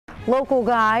Local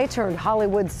guy turned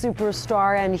Hollywood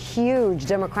superstar and huge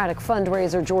Democratic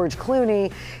fundraiser George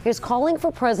Clooney is calling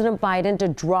for President Biden to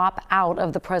drop out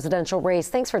of the presidential race.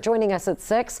 Thanks for joining us at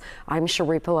 6. I'm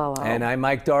Cherie Palello. And I'm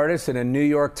Mike Dardis. In a New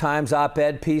York Times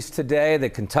op-ed piece today,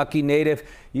 the Kentucky native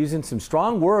using some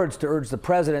strong words to urge the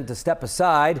president to step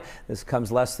aside. This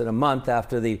comes less than a month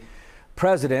after the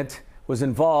president was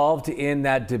involved in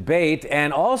that debate.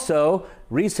 And also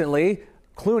recently,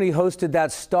 Clooney hosted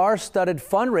that star-studded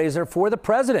fundraiser for the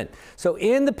president. So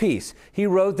in the piece, he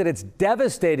wrote that it's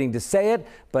devastating to say it,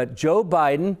 but Joe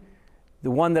Biden, the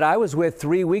one that I was with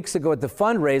 3 weeks ago at the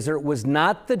fundraiser, was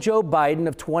not the Joe Biden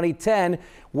of 2010,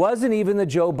 wasn't even the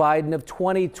Joe Biden of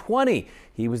 2020.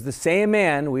 He was the same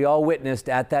man we all witnessed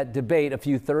at that debate a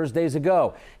few Thursdays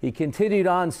ago. He continued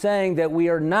on saying that we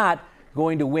are not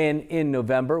going to win in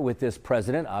November with this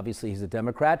president. Obviously, he's a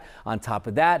Democrat. On top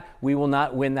of that, we will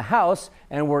not win the House,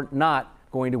 and we're not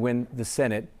going to win the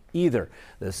Senate either.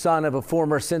 The son of a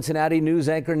former Cincinnati news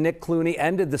anchor, Nick Clooney,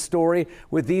 ended the story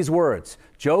with these words: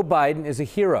 Joe Biden is a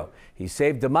hero. He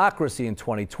saved democracy in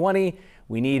 2020.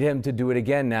 We need him to do it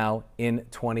again now in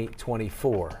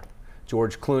 2024.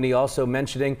 George Clooney also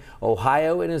mentioning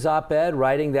Ohio in his op-ed,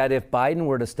 writing that if Biden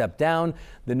were to step down,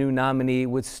 the new nominee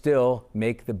would still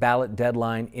make the ballot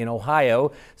deadline in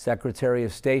Ohio. Secretary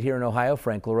of State here in Ohio,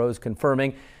 Frank LaRose,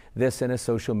 confirming this in a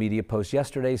social media post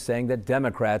yesterday, saying that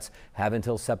Democrats have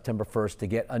until September 1st to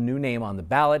get a new name on the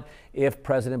ballot if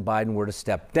President Biden were to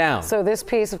step down. So this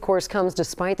piece, of course, comes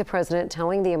despite the president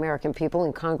telling the American people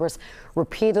in Congress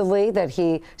repeatedly that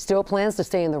he still plans to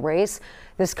stay in the race.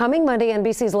 This coming Monday,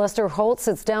 NBC's Lester Holt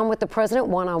sits down with the president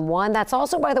one-on-one. That's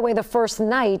also, by the way, the first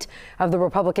night of the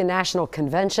Republican National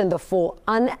Convention. The full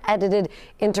unedited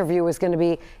interview is going to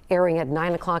be airing at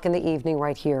 9 o'clock in the evening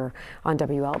right here on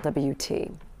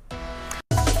WLWT.